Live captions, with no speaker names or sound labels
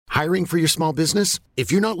Hiring for your small business?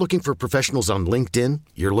 If you're not looking for professionals on LinkedIn,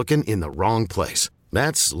 you're looking in the wrong place.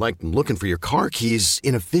 That's like looking for your car keys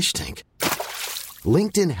in a fish tank.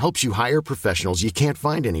 LinkedIn helps you hire professionals you can't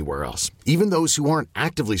find anywhere else, even those who aren't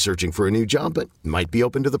actively searching for a new job but might be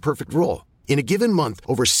open to the perfect role. In a given month,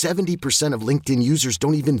 over 70% of LinkedIn users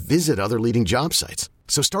don't even visit other leading job sites.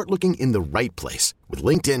 So start looking in the right place. With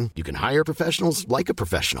LinkedIn, you can hire professionals like a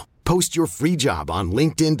professional. Post your free job on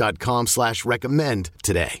linkedin.com/recommend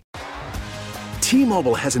today.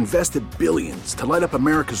 T-Mobile has invested billions to light up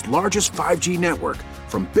America's largest 5G network,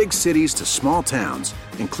 from big cities to small towns,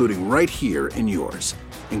 including right here in yours.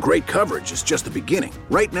 And great coverage is just the beginning.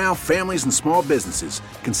 Right now, families and small businesses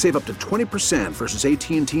can save up to 20% versus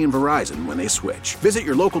AT&T and Verizon when they switch. Visit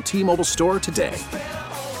your local T-Mobile store today.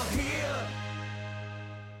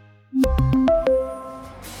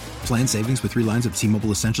 Plan savings with 3 lines of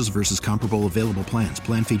T-Mobile Essentials versus comparable available plans.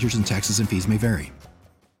 Plan features and taxes and fees may vary.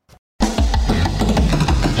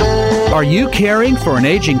 Are you caring for an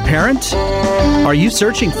aging parent? Are you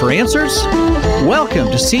searching for answers? Welcome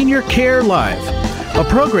to Senior Care Live, a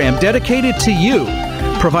program dedicated to you,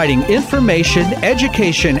 providing information,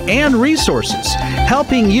 education, and resources,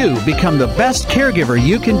 helping you become the best caregiver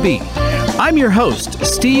you can be. I'm your host,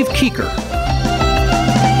 Steve Keeker.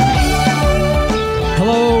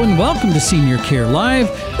 Hello and welcome to Senior Care Live.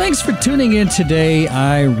 Thanks for tuning in today.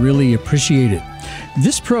 I really appreciate it.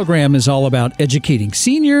 This program is all about educating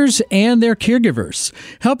seniors and their caregivers,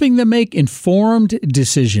 helping them make informed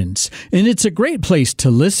decisions. And it's a great place to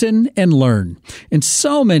listen and learn. And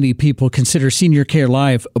so many people consider Senior Care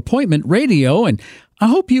Live appointment radio, and I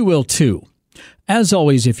hope you will too. As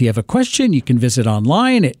always, if you have a question, you can visit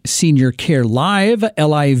online at Senior Care Live,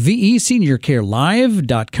 L-I-V-E,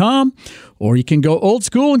 seniorcarelive.com, or you can go old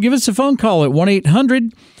school and give us a phone call at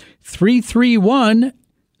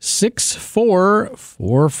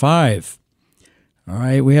 1-800-331-6445. All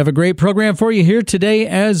right, we have a great program for you here today,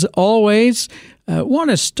 as always. I want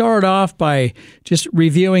to start off by just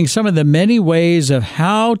reviewing some of the many ways of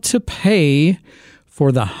how to pay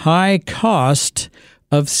for the high cost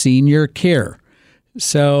of senior care.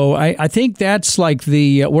 So I think that's like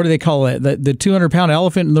the, what do they call it? The 200-pound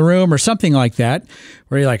elephant in the room or something like that,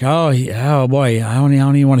 where you're like, oh boy, I don't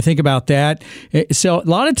even want to think about that. So a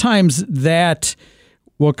lot of times that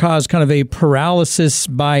will cause kind of a paralysis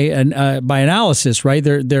by analysis, right?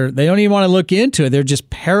 They don't even want to look into it. They're just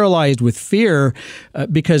paralyzed with fear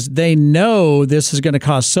because they know this is going to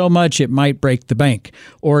cost so much it might break the bank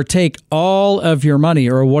or take all of your money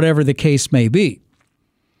or whatever the case may be.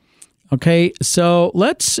 Okay, so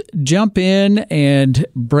let's jump in and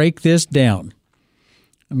break this down.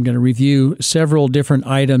 I'm going to review several different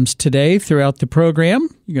items today throughout the program.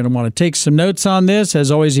 You're going to want to take some notes on this.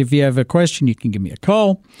 As always, if you have a question, you can give me a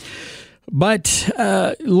call. But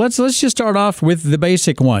let's just start off with the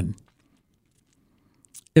basic one.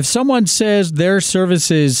 If someone says their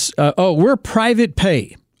services, we're private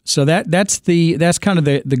pay. So that's kind of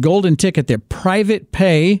the golden ticket there. Private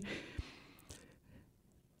pay.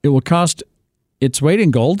 It will cost its weight in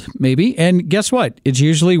gold, maybe. And guess what? It's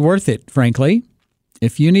usually worth it, frankly.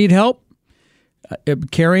 If you need help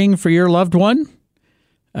caring for your loved one,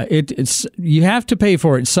 you have to pay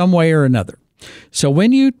for it some way or another. So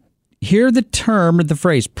when you hear the term or the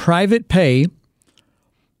phrase private pay,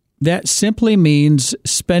 that simply means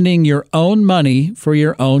spending your own money for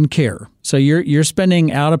your own care. So you're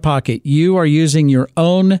spending out of pocket. You are using your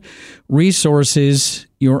own resources,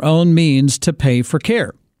 your own means to pay for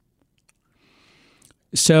care.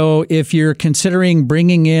 So if you're considering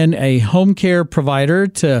bringing in a home care provider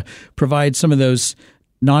to provide some of those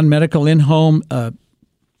non-medical in-home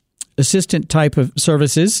assistant type of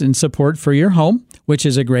services and support for your home, which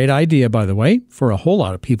is a great idea, by the way, for a whole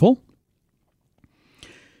lot of people,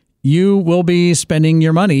 you will be spending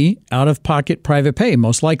your money out of pocket private pay,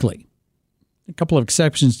 most likely. A couple of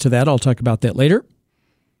exceptions to that. I'll talk about that later.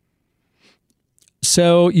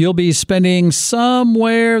 So you'll be spending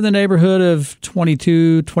somewhere in the neighborhood of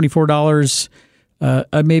 $22, $24,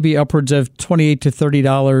 maybe upwards of $28 to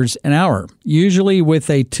 $30 an hour, usually with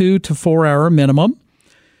a 2 to 4 hour minimum.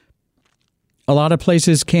 A lot of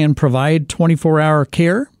places can provide 24-hour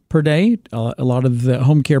care per day. A lot of the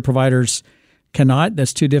home care providers cannot.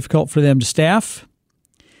 That's too difficult for them to staff.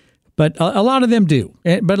 But a lot of them do.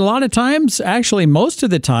 But a lot of times, actually most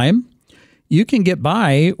of the time, you can get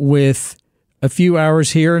by with a few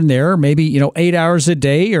hours here and there, maybe 8 hours a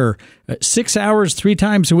day or 6 hours 3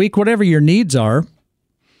 times a week, whatever your needs are.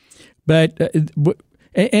 But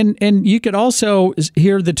and you could also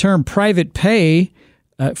hear the term private pay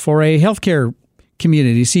for a healthcare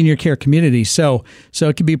community, senior care community. So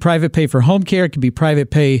it could be private pay for home care. It could be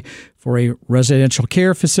private pay for a residential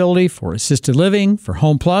care facility, for assisted living, for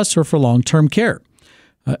Home Plus, or for long-term care.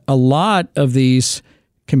 A lot of these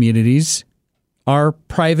communities are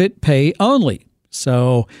private pay only.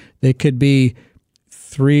 So they could be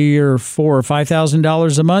 $3,000 or $4,000 or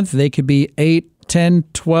 $5,000 a month. They could be $8,000, $10,000,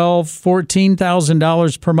 $12,000,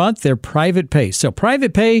 $14,000 per month. They're private pay. So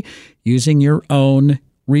private pay using your own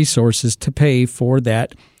resources to pay for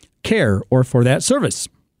that care or for that service.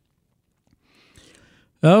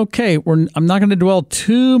 Okay, I'm not going to dwell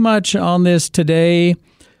too much on this today,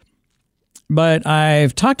 but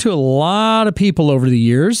I've talked to a lot of people over the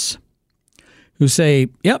years who say,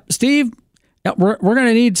 yep, Steve, we're going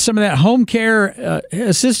to need some of that home care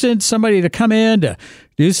assistance, somebody to come in to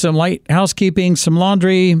do some light housekeeping, some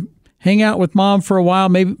laundry, hang out with mom for a while,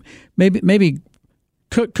 maybe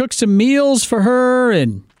cook some meals for her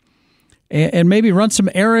and maybe run some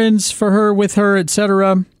errands for her, with her,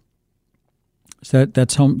 etc. So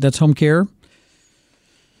that's home care.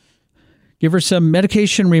 Give her some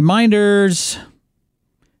medication reminders.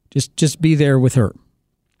 Just be there with her.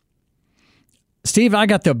 Steve, I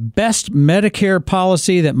got the best Medicare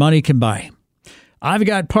policy that money can buy. I've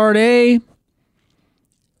got Part A.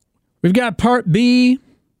 We've got Part B.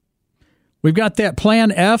 We've got that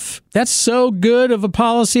Plan F. That's so good of a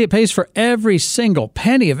policy. It pays for every single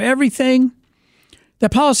penny of everything.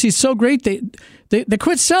 That policy is so great, they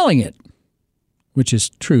quit selling it, which is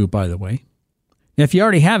true, by the way. If you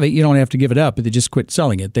already have it, you don't have to give it up, but they just quit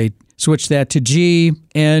selling it. They switched that to G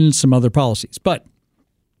and some other policies. But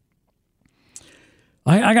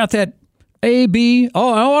I got that A, B.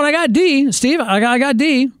 Oh, and I got D. Steve, I got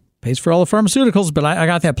D. Pays for all the pharmaceuticals, but I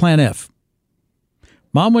got that Plan F.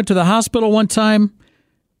 Mom went to the hospital one time,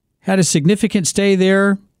 had a significant stay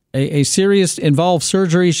there, a serious involved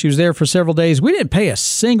surgery. She was there for several days. We didn't pay a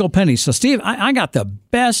single penny. So, Steve, I got the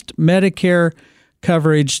best Medicare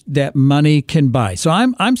coverage that money can buy. So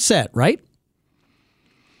I'm set, right?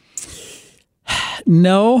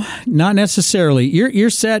 No, not necessarily. You're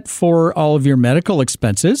set for all of your medical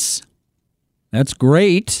expenses. That's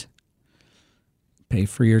great. Pay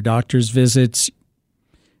for your doctor's visits.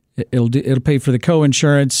 It'll pay for the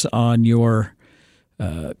coinsurance on your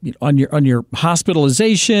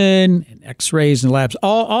hospitalization and X-rays and labs,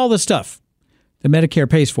 all the stuff that Medicare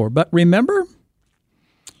pays for. But remember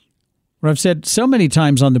what I've said so many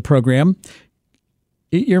times on the program,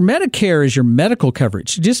 your Medicare is your medical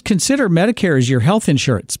coverage. Just consider Medicare as your health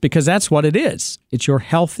insurance, because that's what it is. It's your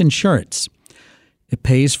health insurance. It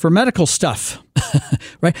pays for medical stuff,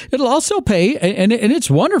 right? It'll also pay, and it's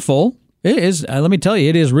wonderful. It is, let me tell you,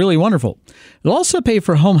 it is really wonderful. It'll also pay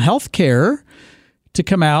for home health care to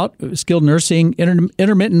come out, skilled nursing,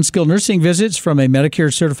 intermittent skilled nursing visits from a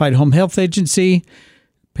Medicare certified home health agency,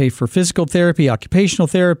 pay for physical therapy, occupational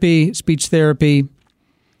therapy, speech therapy,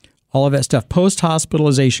 all of that stuff,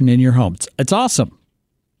 post-hospitalization in your home. It's awesome.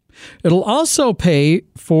 It'll also pay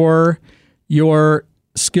for your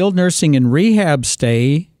skilled nursing and rehab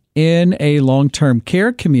stay in a long-term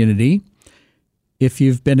care community if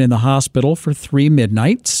you've been in the hospital for 3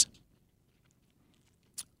 midnights,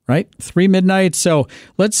 right? 3 midnights. So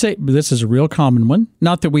let's say this is a real common one.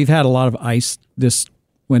 Not that we've had a lot of ice this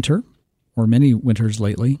winter or many winters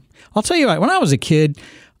lately. I'll tell you what, when I was a kid,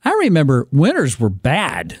 I remember winters were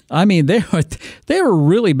bad. I mean, they were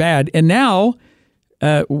really bad. And now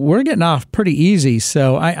we're getting off pretty easy.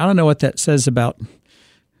 So I don't know what that says about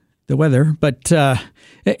the weather. But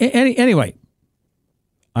anyway,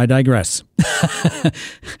 I digress.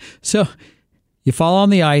 So you fall on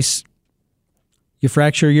the ice, you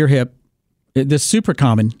fracture your hip. This is super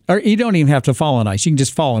common. Or you don't even have to fall on ice. You can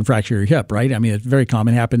just fall and fracture your hip, right? I mean, it's very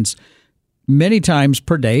common. It happens many times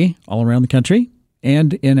per day all around the country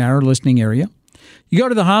and in our listening area. You go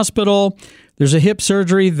to the hospital, there's a hip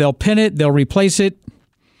surgery, they'll pin it, they'll replace it.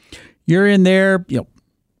 You're in there,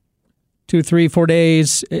 2, 3, 4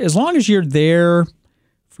 days. As long as you're there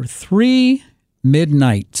for 3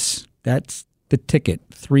 midnights, that's the ticket.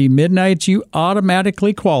 3 midnights, you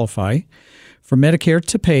automatically qualify for Medicare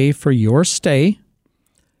to pay for your stay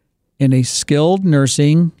in a skilled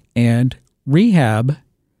nursing and rehab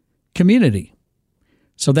community.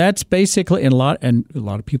 So that's basically, and a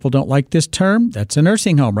lot of people don't like this term, that's a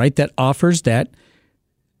nursing home, right? That offers that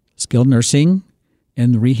skilled nursing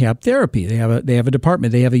and rehab therapy. They have a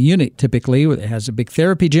department, they have a unit typically that has a big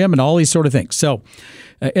therapy gym and all these sort of things. So,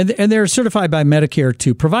 and they're certified by Medicare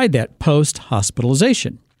to provide that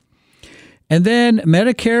post-hospitalization. And then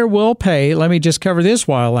Medicare will pay, let me just cover this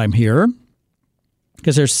while I'm here.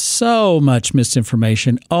 because there's so much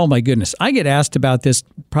misinformation. Oh my goodness. I get asked about this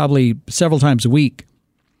probably several times a week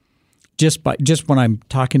just when I'm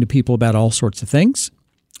talking to people about all sorts of things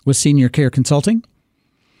with Senior Care Consulting.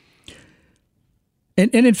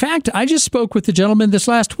 And in fact, I just spoke with the gentleman this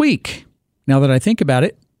last week, now that I think about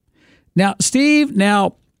it. Now, Steve,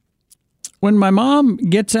 when my mom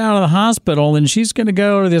gets out of the hospital and she's going to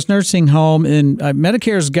go to this nursing home, and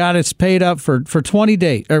Medicare's got it paid up for 20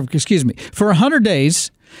 days, for 100 days.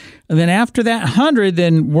 And then after that 100,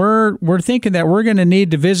 then we're thinking that we're going to need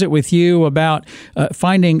to visit with you about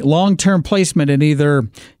finding long-term placement in either,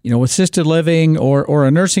 assisted living or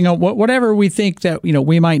a nursing home, whatever we think that,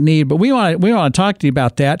 we might need. But we want to talk to you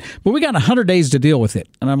about that. But we got 100 days to deal with it.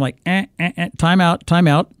 And I'm like, time out.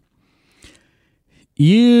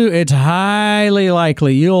 It's highly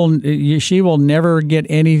likely she will never get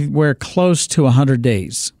anywhere close to 100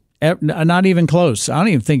 days. Not even close. I don't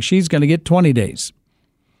even think she's going to get 20 days.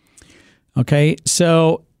 Okay,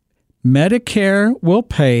 so Medicare will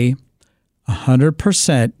pay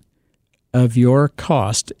 100% of your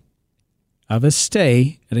cost of a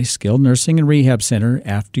stay at a skilled nursing and rehab center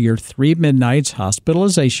after your 3 midnights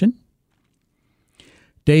hospitalization.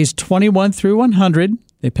 Days 21 through 100,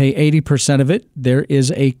 they pay 80% of it. There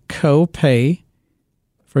is a co-pay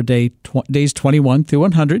for days 21 through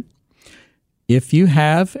 100. If you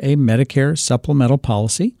have a Medicare supplemental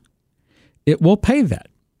policy, it will pay that.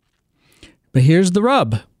 But here's the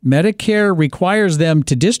rub. Medicare requires them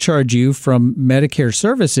to discharge you from Medicare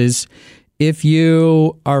services if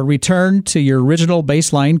you are returned to your original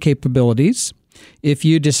baseline capabilities, if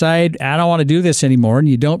you decide, I don't want to do this anymore, and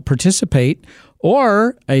you don't participate,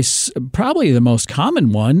 or probably the most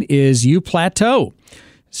common one is you plateau.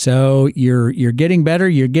 So you're getting better,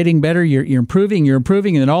 you're improving,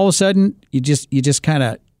 and then all of a sudden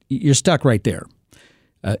you're stuck right there.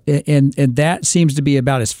 And that seems to be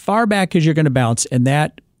about as far back as you're going to bounce, and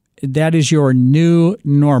that is your new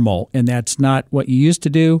normal, and that's not what you used to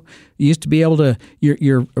do. You used to be able to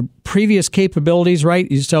your previous capabilities, right?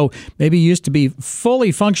 So maybe you used to be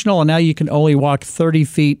fully functional, and now you can only walk 30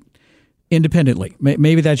 feet independently.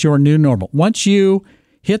 Maybe that's your new normal. Once you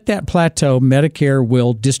hit that plateau, Medicare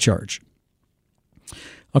will discharge.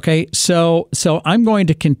 Okay, so I'm going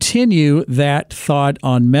to continue that thought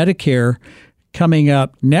on Medicare coming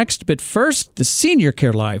up next. But first, the Senior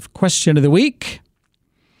Care Live question of the week.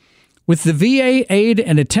 With the VA aid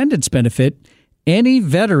and attendance benefit, any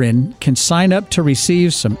veteran can sign up to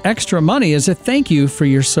receive some extra money as a thank you for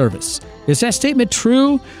your service. Is that statement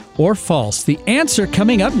true or false? The answer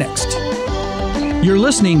coming up next. You're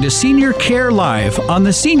listening to Senior Care Live on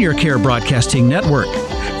the Senior Care Broadcasting Network.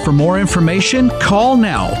 For more information, call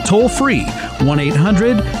now, toll free,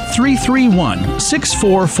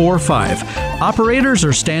 1-800-331-6445. Operators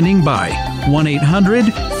are standing by,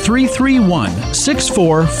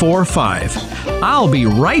 1-800-331-6445. I'll be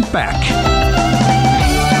right back.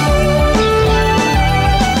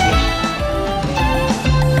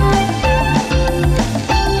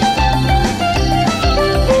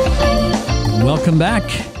 Welcome back.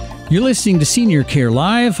 You're listening to Senior Care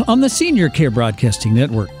Live on the Senior Care Broadcasting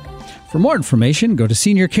Network. For more information, go to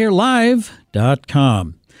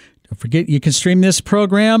seniorcarelive.com. Don't forget you can stream this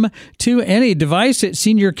program to any device at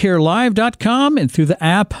seniorcarelive.com and through the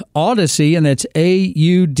app Audacy, and that's AUDACY.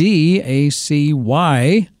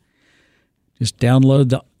 Just download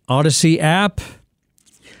the Audacy app.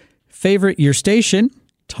 Favorite your station.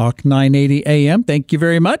 Talk 980 AM. Thank you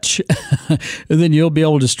very much. And then you'll be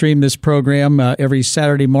able to stream this program every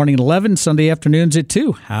Saturday morning at 11, Sunday afternoons at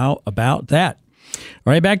 2. How about that?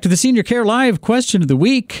 All right, back to the Senior Care Live question of the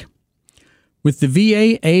week. With the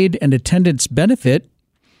VA aid and attendance benefit,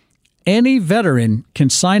 any veteran can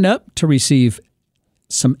sign up to receive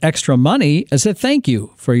some extra money as a thank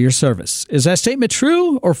you for your service. Is that statement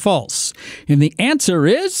true or false? And the answer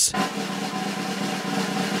is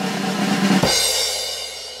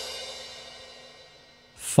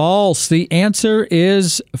false. The answer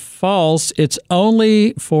is false. It's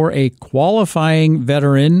only for a qualifying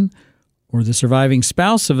veteran or the surviving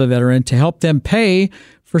spouse of a veteran to help them pay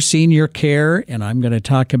for senior care, and I'm going to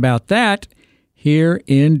talk about that here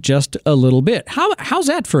in just a little bit. How's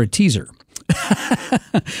that for a teaser?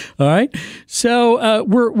 All right. So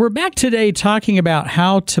we're back today talking about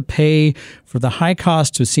how to pay for the high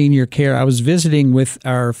cost of senior care. I was visiting with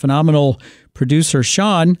our phenomenal producer,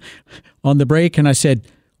 Sean, on the break, and I said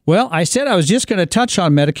I was just going to touch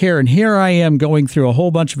on Medicare, and here I am going through a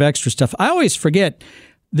whole bunch of extra stuff. I always forget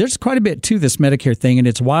there's quite a bit to this Medicare thing, and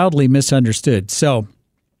it's wildly misunderstood. So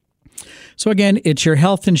So again, it's your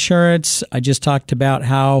health insurance. I just talked about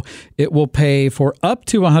how it will pay for up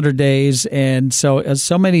to 100 days. And so as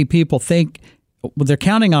so many people think, well, they're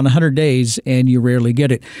counting on 100 days and you rarely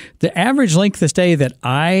get it. The average length of stay that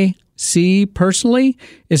I see personally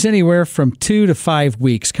is anywhere from 2 to 5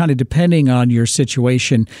 weeks, kind of depending on your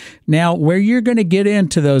situation. Now, where you're going to get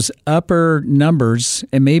into those upper numbers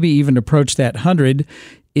and maybe even approach that 100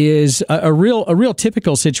 is a real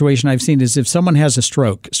typical situation I've seen is if someone has a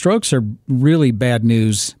stroke. Strokes are really bad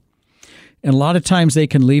news. And a lot of times they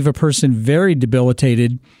can leave a person very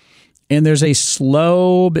debilitated. And there's a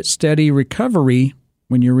slow but steady recovery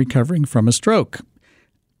when you're recovering from a stroke.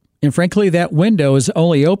 And frankly, that window is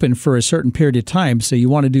only open for a certain period of time. So you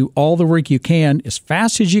want to do all the work you can as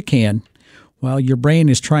fast as you can while your brain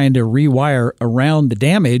is trying to rewire around the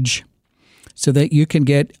damage so that you can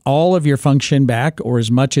get all of your function back or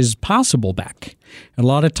as much as possible back. And a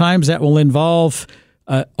lot of times that will involve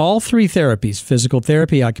all three therapies: physical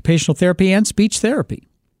therapy, occupational therapy, and speech therapy.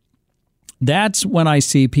 That's when I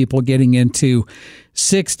see people getting into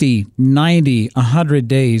 60, 90, 100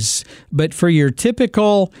 days. But for your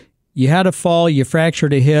typical, you had a fall, you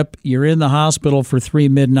fractured a hip, you're in the hospital for 3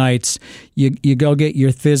 midnights, you go get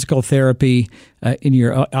your physical therapy in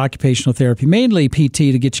your occupational therapy, mainly PT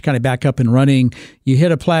to get you kind of back up and running. You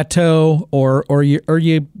hit a plateau or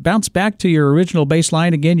you bounce back to your original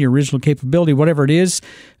baseline, again, your original capability, whatever it is.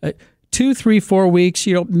 2, 3, 4 weeks,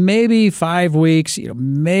 maybe 5 weeks,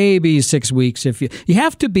 maybe 6 weeks. If you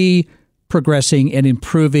have to be progressing and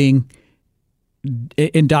improving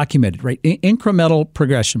and documented, right? Incremental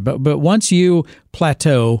progression. But once you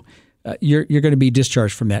plateau, you're going to be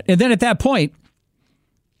discharged from that. And then at that point,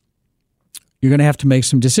 you're going to have to make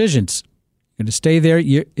some decisions. You're going to stay there.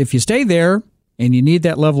 If you stay there and you need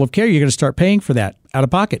that level of care, you're going to start paying for that out of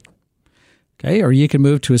pocket. Okay? Or you can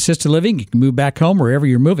move to assisted living. You can move back home wherever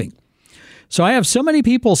you're moving. So I have so many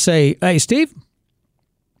people say, hey, Steve,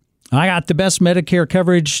 I got the best Medicare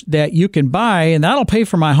coverage that you can buy, and that'll pay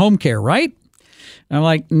for my home care, right? And I'm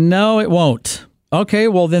like, no, it won't. Okay,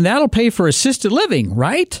 well, then that'll pay for assisted living,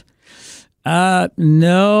 right?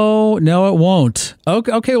 No, it won't.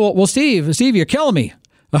 Okay, well, Steve, you're killing me.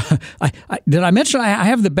 Did I mention I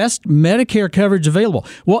have the best Medicare coverage available?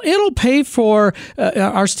 Well, it'll pay for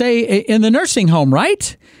our stay in the nursing home,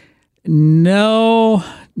 right? No,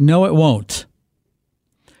 it won't.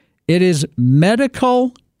 It is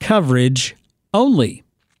medical coverage only.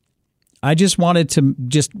 I just wanted to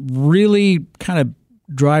just really kind of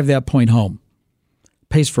drive that point home.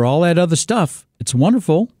 Pays for all that other stuff. It's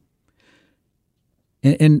wonderful.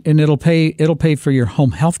 And it'll pay for your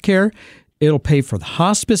home health care. It'll pay for the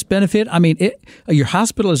hospice benefit. I mean, your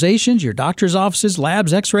hospitalizations, your doctor's offices,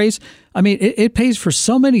 labs, x-rays. I mean, it pays for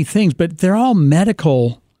so many things, but they're all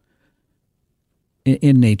medical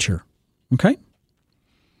in nature. Okay?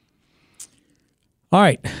 All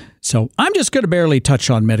right. So I'm just going to barely touch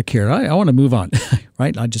on Medicare. I want to move on,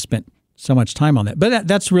 right? I just spent so much time on that. But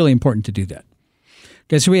that's really important to do that.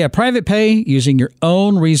 Okay, so we have private pay, using your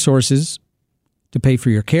own resources to pay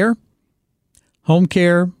for your care, home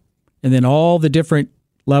care, and then all the different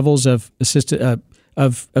levels of assisted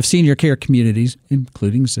of senior care communities,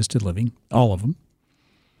 including assisted living, all of them.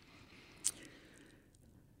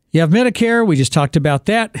 You have Medicare. We just talked about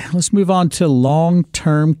that. Let's move on to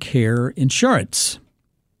long-term care insurance.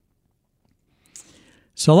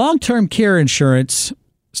 So long-term care insurance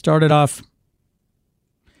started off,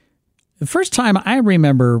 the first time I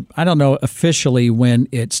remember, I don't know officially when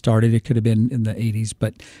it started. It could have been in the 80s,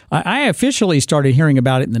 but I officially started hearing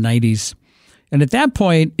about it in the 90s. And at that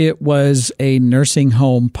point, it was a nursing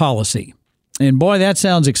home policy. And boy, that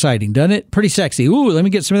sounds exciting, doesn't it? Pretty sexy. Ooh, let me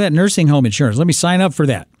get some of that nursing home insurance. Let me sign up for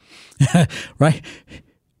that. Right?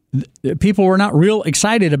 People were not real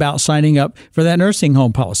excited about signing up for that nursing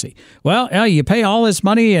home policy. Well, you pay all this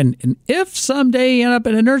money, and if someday you end up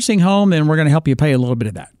in a nursing home, then we're going to help you pay a little bit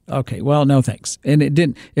of that. Okay, well, no thanks. And it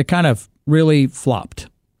didn't. It kind of really flopped.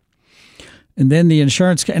 And then the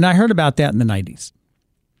insurance, and I heard about that in the 90s.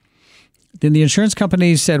 Then the insurance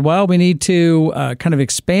companies said, well, we need to kind of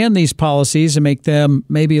expand these policies and make them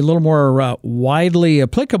maybe a little more widely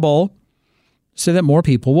applicable so that more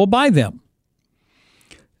people will buy them.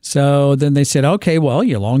 So then they said, okay, well,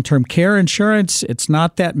 your long-term care insurance, it's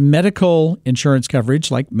not that medical insurance coverage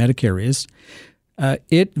like Medicare is.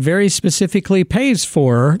 It very specifically pays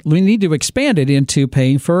for, we need to expand it into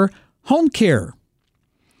paying for home care.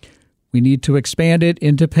 We need to expand it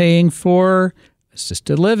into paying for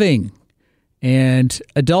assisted living and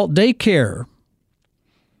adult daycare,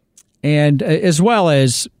 and as well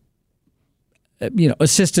as,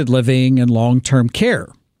 assisted living and long-term care.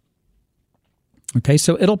 Okay,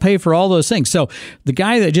 so it'll pay for all those things. So the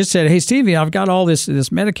guy that just said, hey, Stevie, I've got all this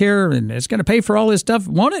Medicare and it's going to pay for all this stuff,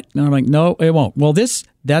 won't it? And I'm like, no, it won't. Well,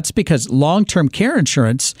 that's because long-term care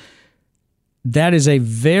insurance, that is a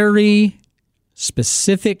very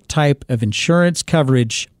specific type of insurance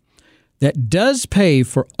coverage that does pay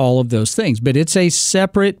for all of those things, but it's a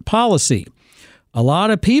separate policy. A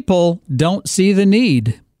lot of people don't see the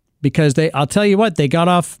need because I'll tell you what, they got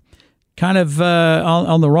off kind of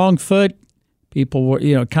on the wrong foot. People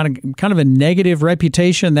were, kind of a negative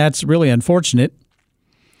reputation. That's really unfortunate.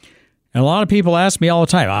 And a lot of people ask me all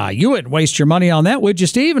the time, you wouldn't waste your money on that, would you,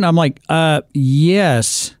 Steve? And I'm like,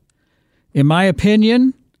 yes. In my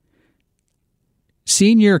opinion,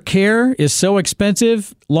 senior care is so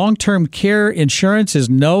expensive, long-term care insurance is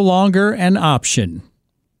no longer an option.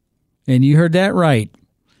 And you heard that right.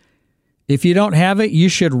 If you don't have it, you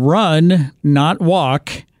should run, not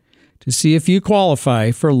walk, to see if you qualify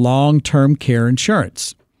for long-term care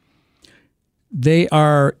insurance. They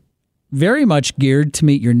are very much geared to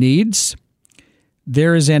meet your needs.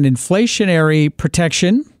 There is an inflationary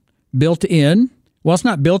protection built in. Well, it's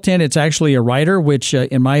not built in. It's actually a rider, which,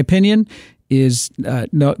 in my opinion, is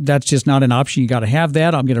no. That's just not an option. You got to have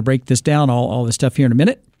that. I'm going to break this down, all this stuff here in a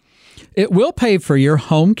minute. It will pay for your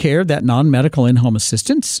home care, that non-medical in-home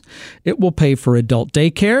assistance. It will pay for adult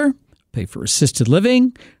daycare, pay for assisted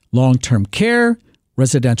living, long-term care,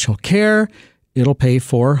 residential care. It'll pay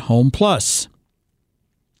for Home Plus.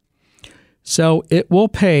 So it will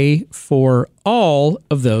pay for all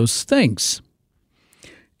of those things.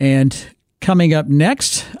 And coming up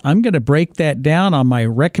next, I'm going to break that down on my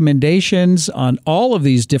recommendations on all of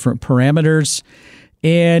these different parameters.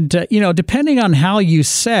 And, depending on how you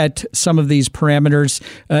set some of these parameters,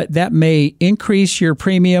 that may increase your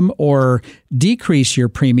premium or decrease your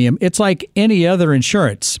premium. It's like any other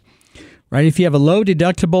insurance, right? If you have a low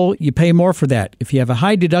deductible, you pay more for that. If you have a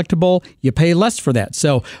high deductible, you pay less for that.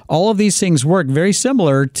 So all of these things work very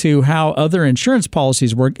similar to how other insurance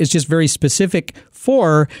policies work. It's just very specific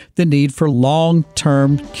for the need for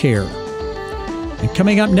long-term care. And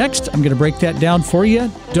coming up next, I'm going to break that down for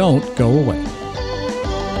you. Don't go away.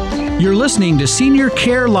 You're listening to Senior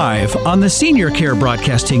Care Live on the Senior Care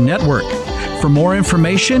Broadcasting Network. For more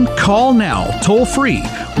information, call now, toll free,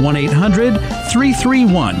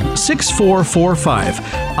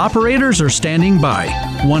 1-800-331-6445. Operators are standing by,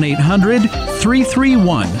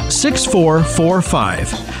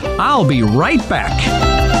 1-800-331-6445. I'll be right back.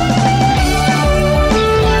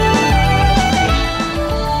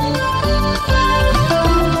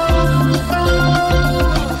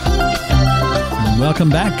 Welcome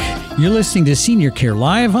back. You're listening to Senior Care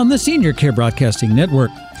Live on the Senior Care Broadcasting Network.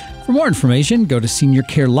 For more information, go to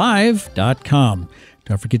seniorcarelive.com.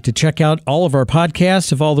 Don't forget to check out all of our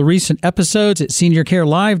podcasts of all the recent episodes at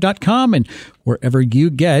seniorcarelive.com and wherever you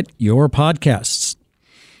get your podcasts.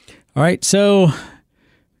 All right, so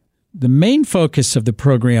the main focus of the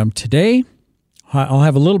program today, I'll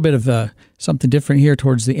have a little bit of something different here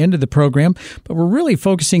towards the end of the program, but we're really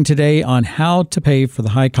focusing today on how to pay for the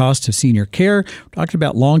high cost of senior care. We're talking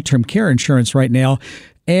about long-term care insurance right now,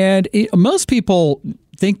 and most people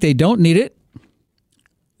think they don't need it.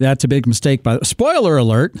 That's a big mistake. Spoiler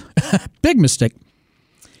alert, big mistake.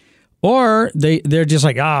 Or they're just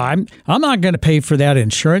like, I'm not going to pay for that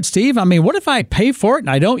insurance, Steve. I mean, what if I pay for it and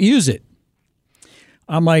I don't use it?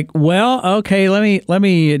 I'm like, well, okay, let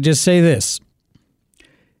me just say this.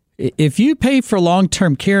 If you pay for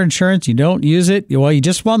long-term care insurance, you don't use it, well, you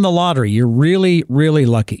just won the lottery. You're really, really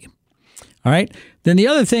lucky. All right. Then the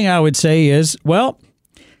other thing I would say is, well,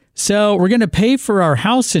 so we're going to pay for our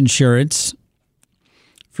house insurance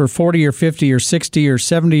for 40 or 50 or 60 or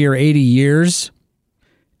 70 or 80 years.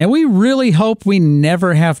 And we really hope we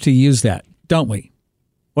never have to use that, don't we?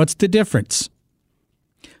 What's the difference?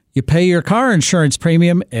 You pay your car insurance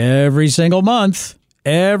premium every single month,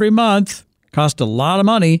 cost a lot of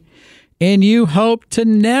money, and you hope to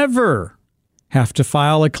never have to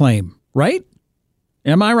file a claim, right?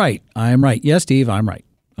 Am I right? I am right. Yes, Steve, I'm right.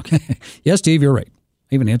 Okay. Yes, Steve, you're right.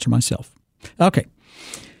 I even answer myself. Okay.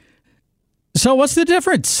 So what's the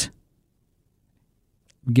difference?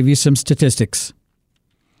 I'll give you some statistics.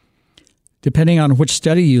 Depending on which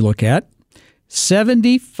study you look at,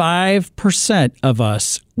 75% of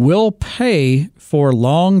us will pay for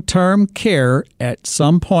long-term care at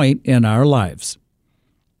some point in our lives.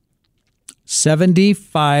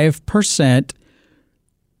 75%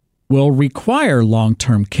 will require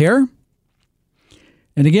long-term care.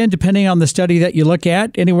 And again, depending on the study that you look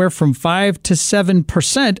at, anywhere from 5 to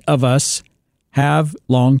 7% of us have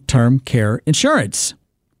long-term care insurance.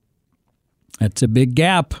 That's a big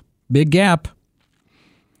gap, big gap.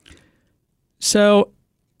 So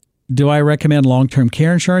do I recommend long-term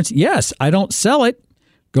care insurance? Yes. I don't sell it.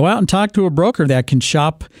 Go out and talk to a broker that can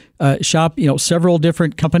shop several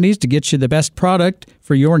different companies to get you the best product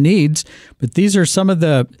for your needs. But these are some of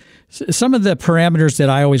the parameters that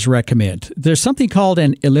I always recommend. There's something called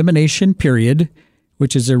an elimination period,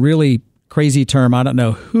 which is a really crazy term. I don't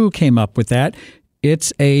know who came up with that.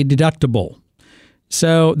 It's a deductible.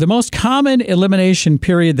 So the most common elimination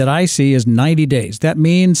period that I see is 90 days. That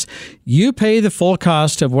means you pay the full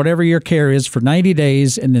cost of whatever your care is for 90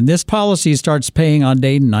 days, and then this policy starts paying on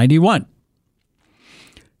day 91.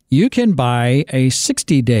 You can buy a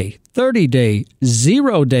 60-day, 30-day,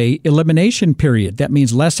 0-day elimination period. That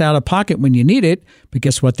means less out of pocket when you need it, but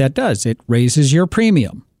guess what that does? It raises your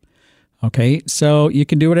premium. Okay, so you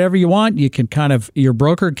can do whatever you want. You can your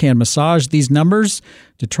broker can massage these numbers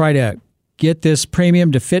to try to get this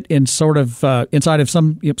premium to fit in sort of inside of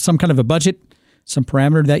some kind of a budget, some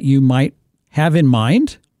parameter that you might have in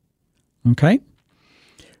mind. Okay.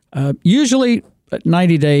 Usually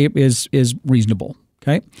 90-day is reasonable.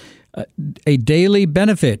 Okay. A daily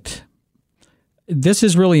benefit. This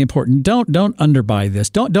is really important. Don't underbuy this.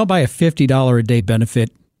 Don't buy a $50 a day benefit.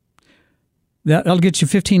 That'll get you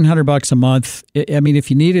 $1,500 a month. I mean,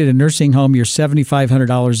 if you needed a nursing home, you're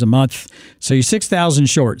 $7,500 a month. So you're $6,000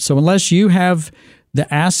 short. So unless you have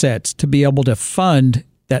the assets to be able to fund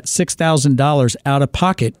that $6,000 out of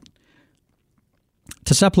pocket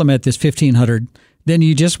to supplement this $1,500, then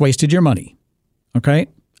you just wasted your money. Okay?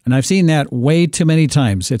 And I've seen that way too many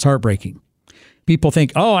times. It's heartbreaking. People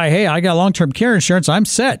think, I got long-term care insurance. I'm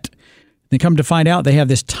set. They come to find out they have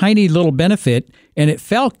this tiny little benefit, and it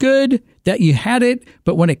felt good that you had it,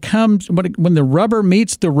 but when the rubber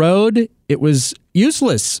meets the road, it was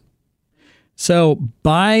useless. So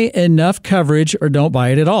buy enough coverage or don't buy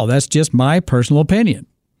it at all. That's just my personal opinion.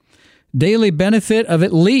 Daily benefit of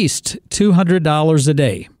at least $200 a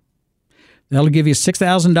day. That'll give you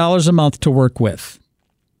 $6,000 a month to work with.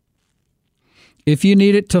 If you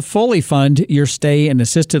need it to fully fund your stay in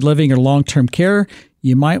assisted living or long-term care,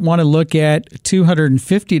 you might want to look at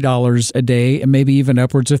 $250 a day and maybe even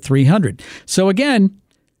upwards of $300. So again,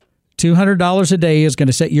 $200 a day is going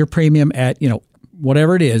to set your premium at,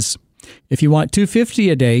 whatever it is. If you want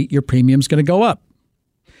 $250 a day, your premium's going to go up.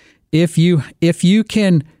 If you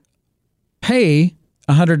can pay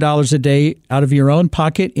 $100 a day out of your own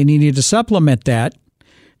pocket and you need to supplement that,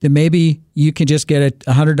 then maybe you can just get a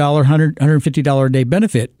 $100, $150 a day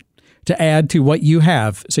benefit to add to what you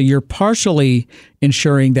have. So you're partially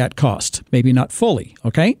insuring that cost, maybe not fully,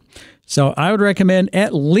 okay? So I would recommend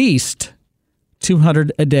at least $200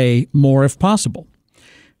 a day more if possible.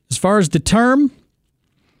 As far as the term,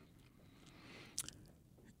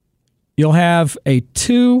 you'll have a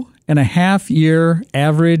 2.5-year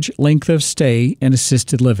average length of stay in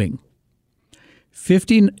assisted living.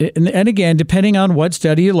 15, and again, depending on what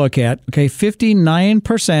study you look at,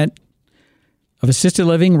 59% of assisted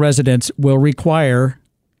living residents will require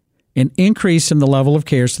an increase in the level of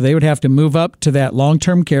care. So they would have to move up to that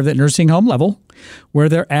long-term care, that nursing home level, where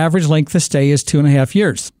their average length of stay is 2.5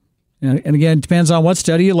 years. And again, it depends on what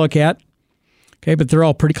study you look at. Okay, but they're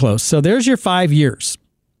all pretty close. So there's your 5 years.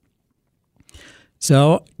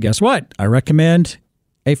 So guess what? I recommend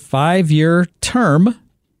a 5-year term.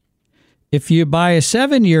 If you buy a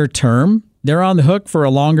 7-year term, they're on the hook for a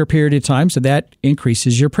longer period of time, so that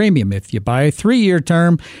increases your premium. If you buy a 3-year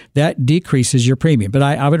term, that decreases your premium. But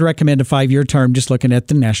I would recommend a 5-year term just looking at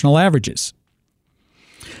the national averages.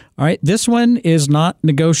 All right, this one is not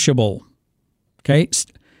negotiable. Okay,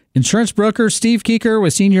 insurance broker Steve Keeker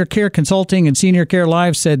with Senior Care Consulting and Senior Care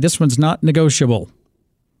Live said this one's not negotiable.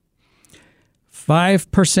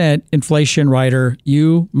 5% inflation rider,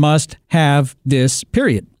 you must have this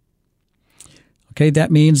period. Okay,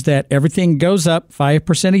 that means that everything goes up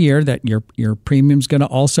 5% a year, that your premium's going to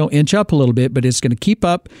also inch up a little bit, but it's going to keep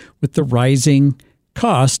up with the rising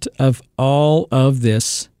cost of all of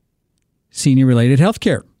this senior-related health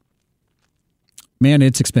care. Man,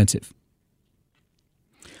 it's expensive.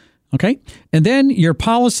 Okay, and then your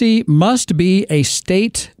policy must be a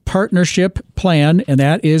state partnership plan, and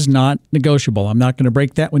that is not negotiable. I'm not going to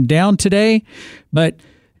break that one down today, but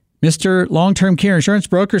Mr. Long-Term Care Insurance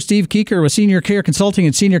Broker Steve Keeker with Senior Care Consulting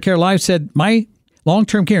and Senior Care Live said, my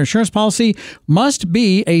long-term care insurance policy must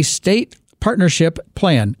be a state partnership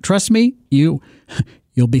plan. Trust me, you'll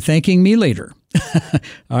be thanking me later.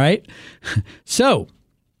 All right. So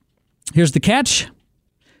here's the catch.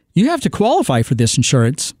 You have to qualify for this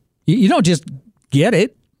insurance. You don't just get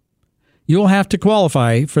it. You'll have to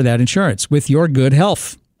qualify for that insurance with your good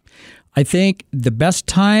health. I think the best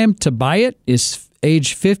time to buy it is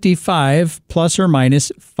age 55 plus or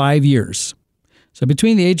minus 5 years. So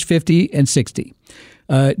between the age 50 and 60.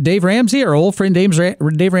 Dave Ramsey, our old friend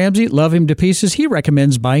Dave Ramsey, love him to pieces. He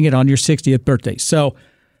recommends buying it on your 60th birthday. So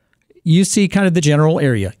you see kind of the general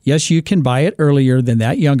area. Yes, you can buy it earlier than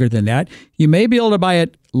that, younger than that. You may be able to buy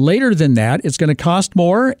it later than that. It's going to cost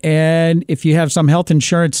more. And if you have some health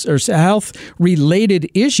insurance or health related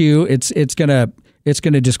issue, it's going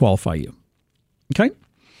to disqualify you. Okay.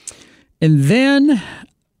 And then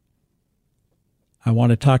I want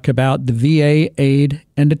to talk about the VA aid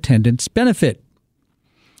and attendance benefit.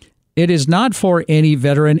 It is not for any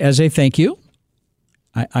veteran as a thank you.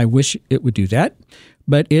 I wish it would do that.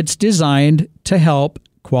 But it's designed to help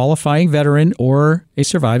qualifying veteran or a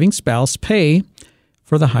surviving spouse pay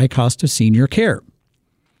for the high cost of senior care.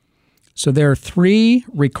 So there are 3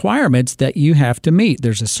 requirements that you have to meet.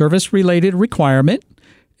 There's a service-related requirement,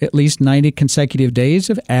 at least 90 consecutive days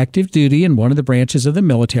of active duty in one of the branches of the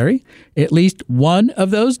military, at least one of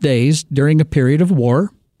those days during a period of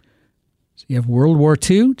war. So you have World War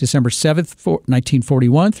II, December 7th,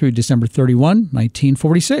 1941 through December 31,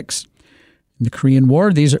 1946. In the Korean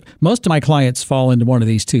War, most of my clients fall into one of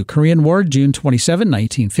these 2. Korean War, June 27,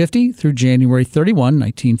 1950 through January 31,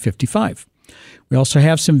 1955. We also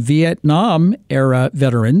have some Vietnam-era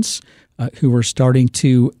veterans who are starting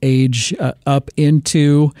to age up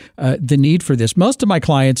into the need for this. Most of my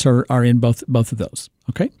clients are in both of those,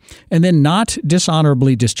 okay? And then not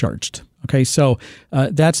dishonorably discharged. Okay, so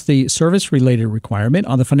that's the service-related requirement.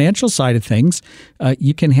 On the financial side of things,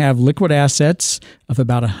 you can have liquid assets of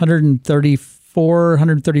about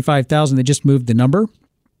 $135,000. They just moved the number,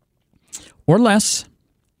 or less.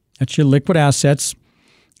 That's your liquid assets.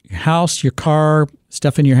 Your house, your car,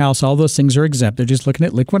 stuff in your house, all those things are exempt. They're just looking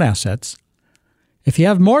at liquid assets. If you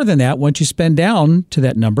have more than that, once you spend down to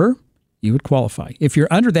that number, you would qualify. If you're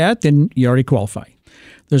under that, then you already qualify.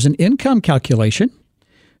 There's an income calculation.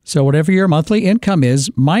 So whatever your monthly income is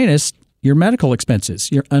minus your medical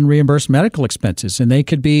expenses, your unreimbursed medical expenses, and they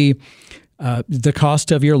could be the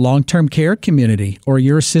cost of your long-term care community or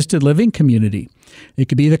your assisted living community. It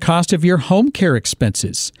could be the cost of your home care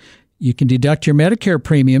expenses. You can deduct your Medicare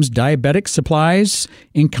premiums, diabetic supplies,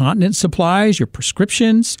 incontinence supplies, your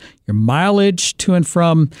prescriptions, your mileage to and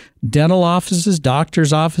from dental offices,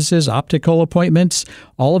 doctor's offices, optical appointments,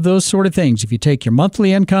 all of those sort of things. If you take your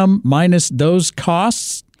monthly income minus those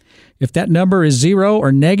costs, if that number is 0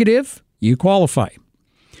 or negative, you qualify.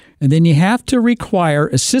 And then you have to require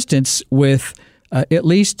assistance with at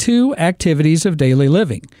least 2 activities of daily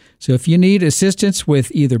living. So if you need assistance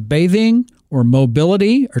with either bathing or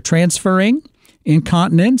mobility or transferring,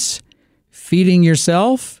 incontinence, feeding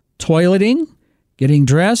yourself, toileting, getting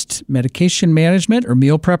dressed, medication management, or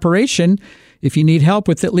meal preparation, if you need help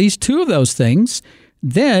with at least 2 of those things,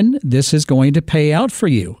 then this is going to pay out for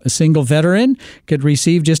you. A single veteran could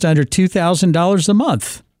receive just under $2,000 a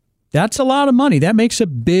month. That's a lot of money. That makes a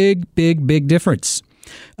big, big, big difference.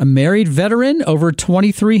 A married veteran, over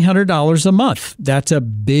 $2,300 a month. That's a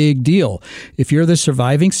big deal. If you're the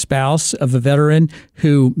surviving spouse of a veteran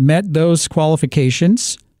who met those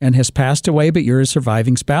qualifications and has passed away, but you're a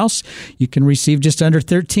surviving spouse, you can receive just under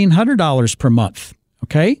 $1,300 per month.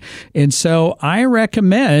 Okay? And so I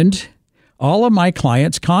recommend all of my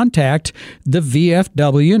clients contact the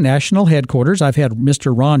VFW National Headquarters. I've had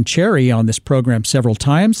Mr. Ron Cherry on this program several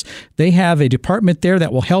times. They have a department there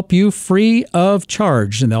that will help you free of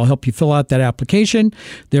charge, and they'll help you fill out that application.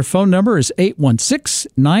 Their phone number is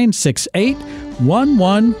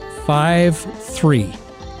 816-968-1153.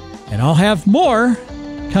 And I'll have more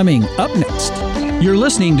coming up next. You're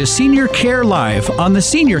listening to Senior Care Live on the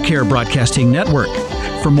Senior Care Broadcasting Network.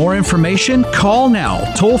 For more information, call now,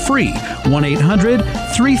 toll free,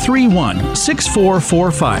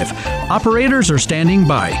 1-800-331-6445. Operators are standing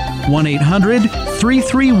by,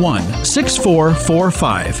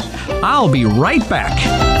 1-800-331-6445. I'll be right back.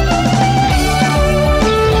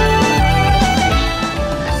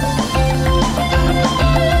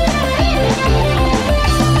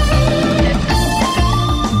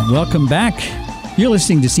 Welcome back. You're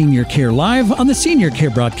listening to Senior Care Live on the Senior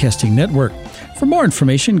Care Broadcasting Network. For more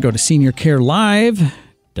information, go to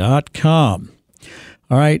seniorcarelive.com.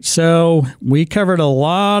 All right, so we covered a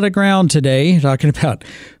lot of ground today talking about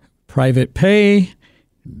private pay,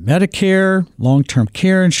 Medicare, long-term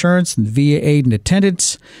care insurance, and the VA aid and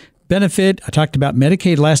attendance benefit. I talked about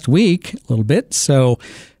Medicaid last week a little bit, so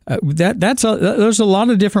there's a lot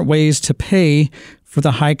of different ways to pay for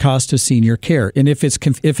the high cost of senior care. And if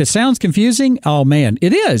it sounds confusing, oh man,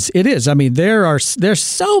 it is. I mean, there's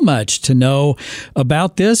so much to know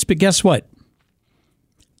about this, but guess what?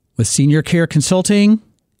 With Senior Care Consulting,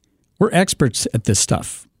 we're experts at this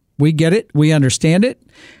stuff. We get it, we understand it,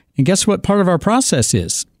 And guess what part of our process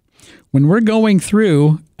is? When we're going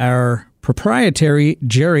through our proprietary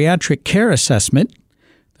geriatric care assessment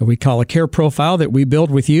that we call a care profile that we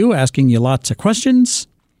build with you, asking you lots of questions,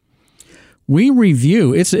 we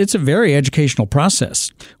review. It's a very educational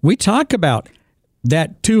process. We talk about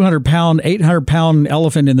that 200-pound, 800-pound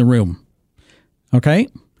elephant in the room. Okay?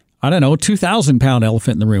 I don't know, 2,000-pound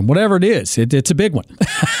elephant in the room, whatever it is. It's a big one.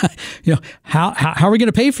 How are we going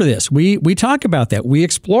to pay for this? We talk about that. We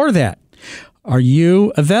explore that. Are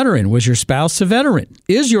you a veteran? Was your spouse a veteran?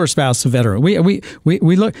 Is your spouse a veteran? We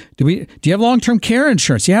look. Do you have long-term care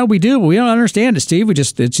insurance? Yeah, we do. But we don't understand it, Steve.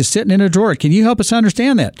 It's just sitting in a drawer. Can you help us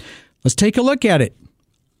understand that? Let's take a look at it,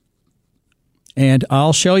 and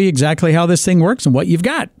I'll show you exactly how this thing works and what you've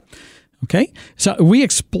got. Okay, so we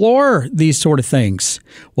explore these sort of things.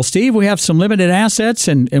 Well, Steve, we have some limited assets,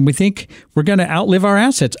 and we think we're going to outlive our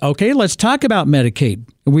assets. Okay, let's talk about Medicaid.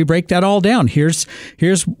 We break that all down. Here's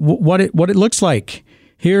what it looks like.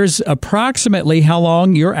 Here's approximately how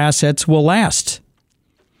long your assets will last.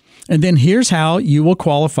 And then here's how you will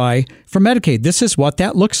qualify for Medicaid. This is what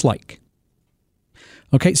that looks like.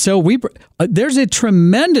 Okay, so there's a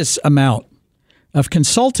tremendous amount of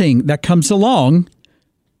consulting that comes along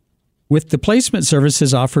with the placement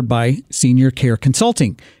services offered by Senior Care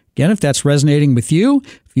Consulting. Again, if that's resonating with you,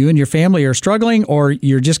 if you and your family are struggling, or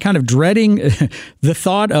you're just kind of dreading the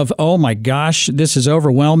thought of, oh my gosh, this is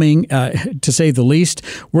overwhelming, to say the least,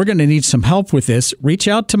 we're going to need some help with this, reach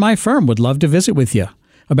out to my firm. Would love to visit with you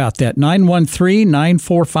about that.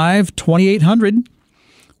 913-945-2800.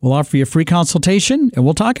 We'll offer you a free consultation, and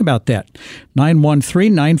we'll talk about that.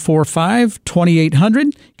 913-945-2800.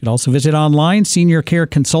 You can also visit online,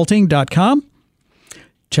 seniorcareconsulting.com.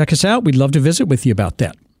 Check us out. We'd love to visit with you about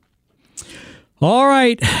that. All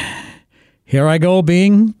right. Here I go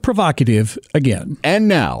being provocative again. And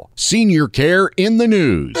now, Senior Care in the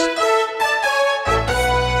News.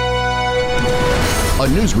 A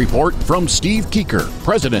news report from Steve Keeker,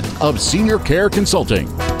 president of Senior Care Consulting.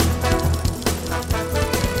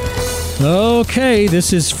 Okay,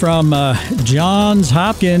 this is from Johns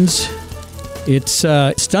Hopkins. It's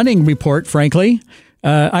a stunning report, frankly.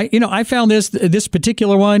 I found this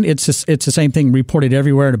particular one. It's the same thing reported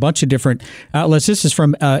everywhere in a bunch of different outlets. This is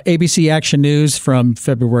from ABC Action News from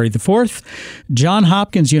February the 4th. Johns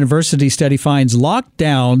Hopkins University study finds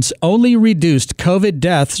lockdowns only reduced COVID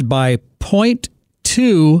deaths by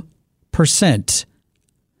 0.2%.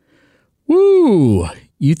 Woo!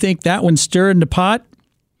 You think that one stirred the pot?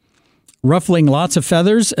 Ruffling lots of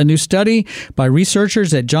feathers, a new study by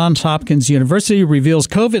researchers at Johns Hopkins University reveals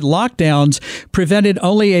COVID lockdowns prevented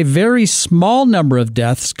only a very small number of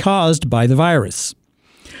deaths caused by the virus.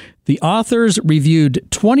 The authors reviewed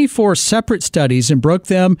 24 separate studies and broke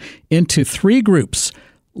them into three groups: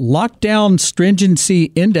 lockdown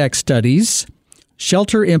stringency index studies,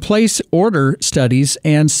 shelter-in-place order studies,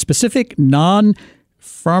 and specific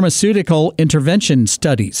non-pharmaceutical intervention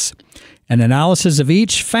studies. An analysis of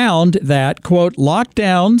each found that, quote,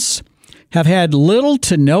 lockdowns have had little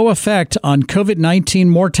to no effect on COVID-19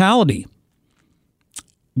 mortality.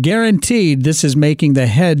 Guaranteed, this is making the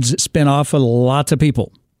heads spin off of lots of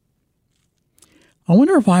people. I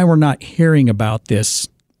wonder why we're not hearing about this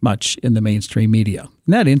much in the mainstream media.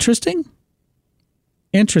 Isn't that interesting?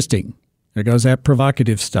 Interesting. There goes that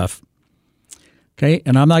provocative stuff. Okay,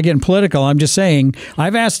 and I'm not getting political. I'm just saying,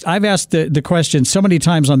 I've asked the question so many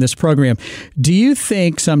times on this program. Do you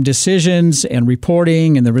think some decisions and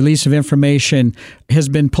reporting and the release of information has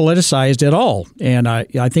been politicized at all? And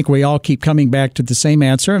I think we all keep coming back to the same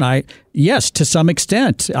answer. And yes, to some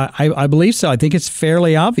extent, I believe so. I think it's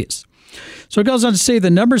fairly obvious. So it goes on to say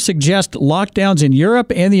the numbers suggest lockdowns in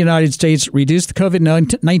Europe and the United States reduced the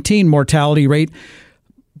COVID-19 mortality rate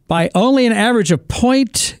by only an average of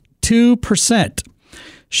 0.2%.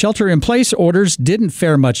 Shelter-in-place orders didn't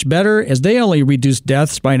fare much better, as they only reduced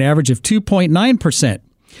deaths by an average of 2.9%.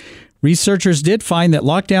 Researchers did find that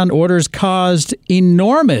lockdown orders caused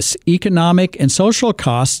enormous economic and social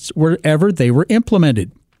costs wherever they were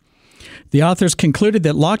implemented. The authors concluded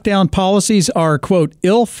that lockdown policies are, quote,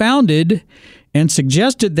 ill-founded and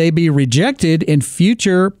suggested they be rejected in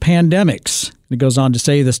future pandemics. It goes on to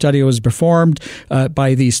say the study was performed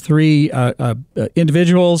by these three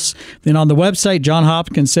individuals. Then on the website, Johns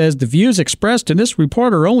Hopkins says the views expressed in this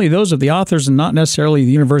report are only those of the authors and not necessarily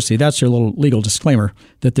the university. That's their little legal disclaimer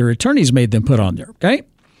that their attorneys made them put on there. Okay?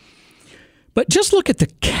 But just look at the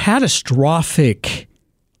catastrophic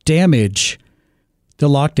damage the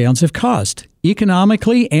lockdowns have caused,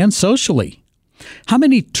 economically and socially. How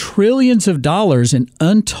many trillions of dollars and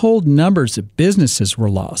untold numbers of businesses were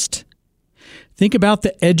lost? Think about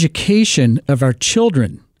the education of our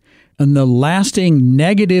children, and the lasting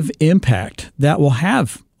negative impact that will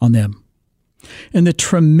have on them. And the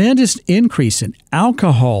tremendous increase in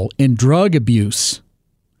alcohol and drug abuse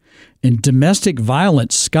and domestic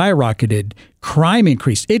violence skyrocketed, crime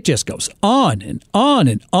increased. It just goes on and on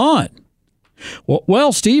and on.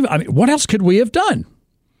 Well, Steve, what else could we have done?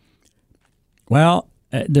 Well,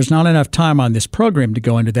 there's not enough time on this program to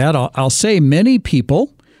go into that. I'll say many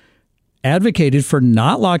people advocated for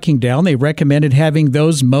not locking down. They recommended having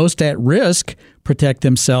those most at risk protect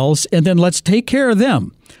themselves, and then let's take care of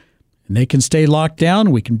them. And they can stay locked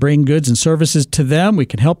down. We can bring goods and services to them. We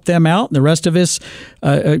can help them out. And the rest of us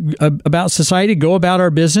about society, go about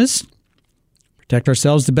our business, protect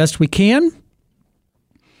ourselves the best we can.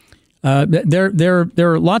 There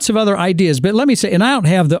are lots of other ideas, but let me say, and I don't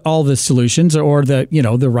have all the solutions or the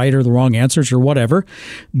right or the wrong answers or whatever.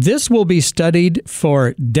 This will be studied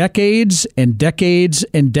for decades and decades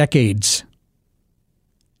and decades.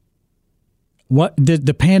 What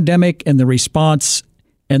the pandemic and the response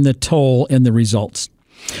and the toll and the results.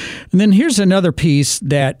 And then here's another piece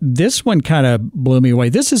that this one kind of blew me away.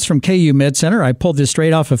 This is from KU Med Center. I pulled this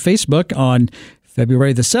straight off of Facebook on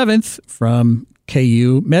February the 7th from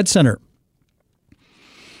KU Med Center.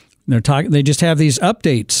 They just have these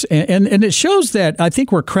updates, and it shows that I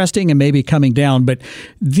think we're cresting and maybe coming down, but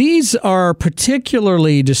these are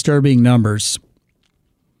particularly disturbing numbers.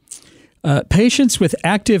 Patients with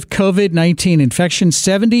active COVID-19 infection,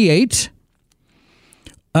 78.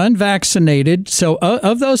 Unvaccinated. So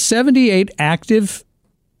of those 78 active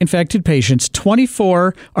infected patients,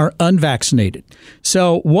 24 are unvaccinated.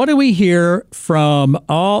 So what do we hear from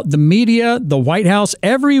all the media, the White House,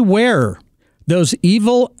 everywhere? Those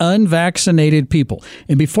evil unvaccinated people.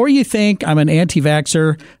 And before you think I'm an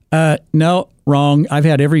anti-vaxxer, no, wrong. I've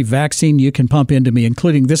had every vaccine you can pump into me,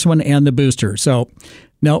 including this one and the booster. So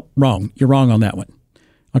no, wrong. You're wrong on that one.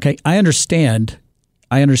 Okay, I understand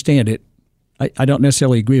it. I don't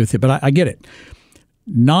necessarily agree with it, but I get it.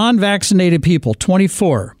 Non-vaccinated people,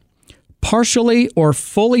 24. Partially or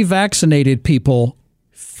fully vaccinated people,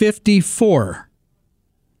 54.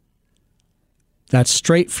 That's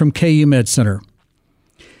straight from KU Med Center.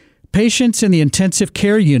 Patients in the intensive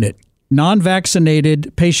care unit,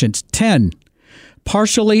 non-vaccinated patients, 10.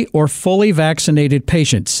 Partially or fully vaccinated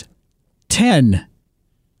patients, 10.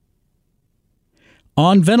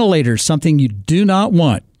 On ventilators, something you do not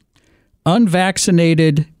want.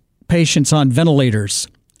 Unvaccinated patients on ventilators,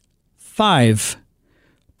 5.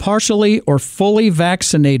 Partially or fully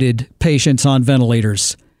vaccinated patients on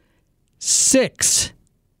ventilators, 6.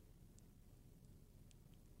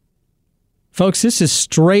 Folks, this is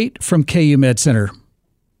straight from KU Med Center.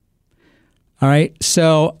 All right,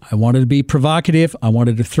 so I wanted to be provocative. I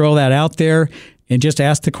wanted to throw that out there and just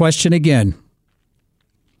ask the question again.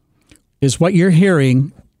 Is what you're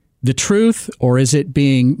hearing the truth, or is it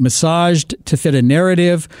being massaged to fit a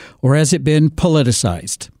narrative, or has it been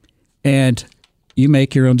politicized? And you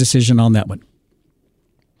make your own decision on that one.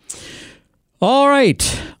 All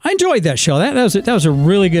right. I enjoyed that show. That was a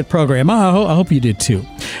really good program. I hope you did too.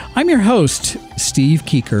 I'm your host, Steve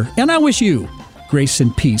Keeker, and I wish you grace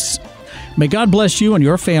and peace. May God bless you and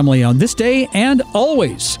your family on this day and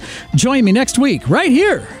always. Join me next week right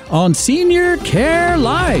here on Senior Care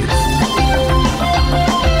Live.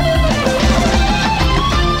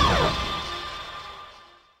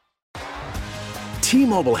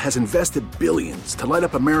 T-Mobile has invested billions to light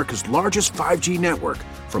up America's largest 5G network,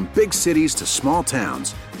 from big cities to small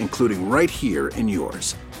towns, including right here in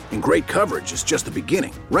yours. And great coverage is just the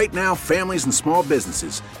beginning. Right now, families and small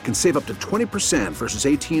businesses can save up to 20% versus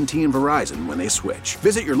AT&T and Verizon when they switch.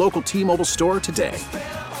 Visit your local T-Mobile store today.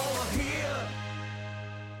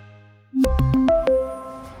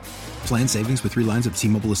 Plan savings with 3 lines of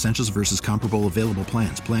T-Mobile Essentials versus comparable available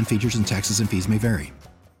plans. Plan features and taxes and fees may vary.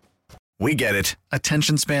 We get it.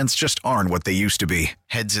 Attention spans just aren't what they used to be.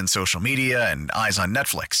 Heads in social media and eyes on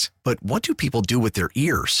Netflix. But what do people do with their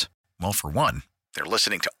ears? Well, for one, they're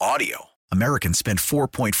listening to audio. Americans spend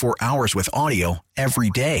 4.4 hours with audio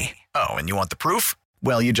every day. Oh, and you want the proof?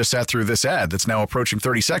 Well, you just sat through this ad that's now approaching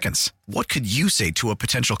 30 seconds. What could you say to a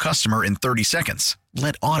potential customer in 30 seconds?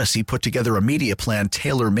 Let Odyssey put together a media plan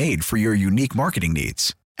tailor-made for your unique marketing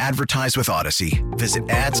needs. Advertise with Odyssey. Visit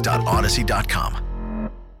ads.odyssey.com.